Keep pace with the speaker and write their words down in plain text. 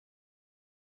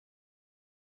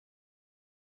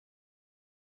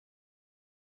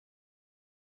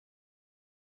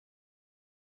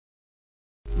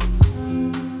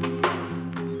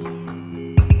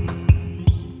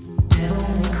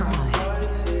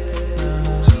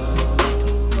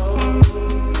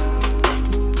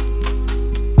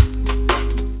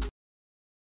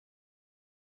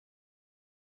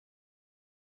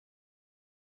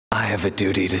have a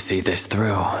duty to see this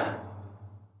through.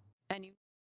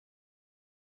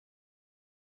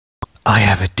 I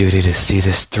have a duty to see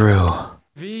this through.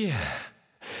 V,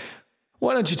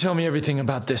 why don't you tell me everything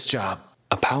about this job?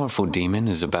 A powerful demon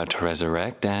is about to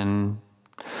resurrect, and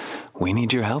we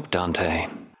need your help, Dante.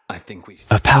 I think we...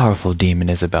 A powerful demon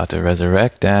is about to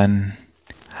resurrect, and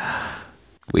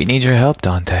we need your help,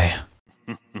 Dante.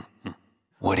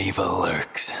 What evil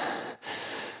lurks?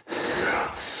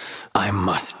 I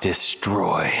must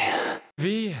destroy.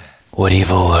 V, What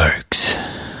evil lurks?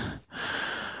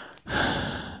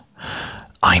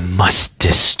 I must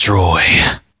destroy.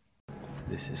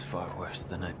 This is far worse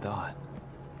than I thought.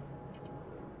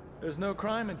 there's no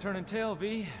crime in turning tail,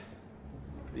 V.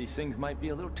 These things might be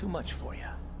a little too much for you.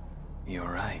 You're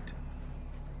right.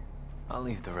 I'll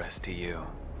leave the rest to you.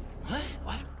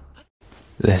 What?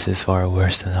 This is far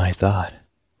worse than I thought.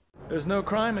 There's no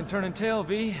crime in turning tail,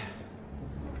 V.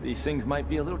 These things might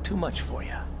be a little too much for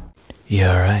you.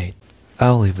 You're right.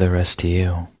 I'll leave the rest to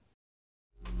you.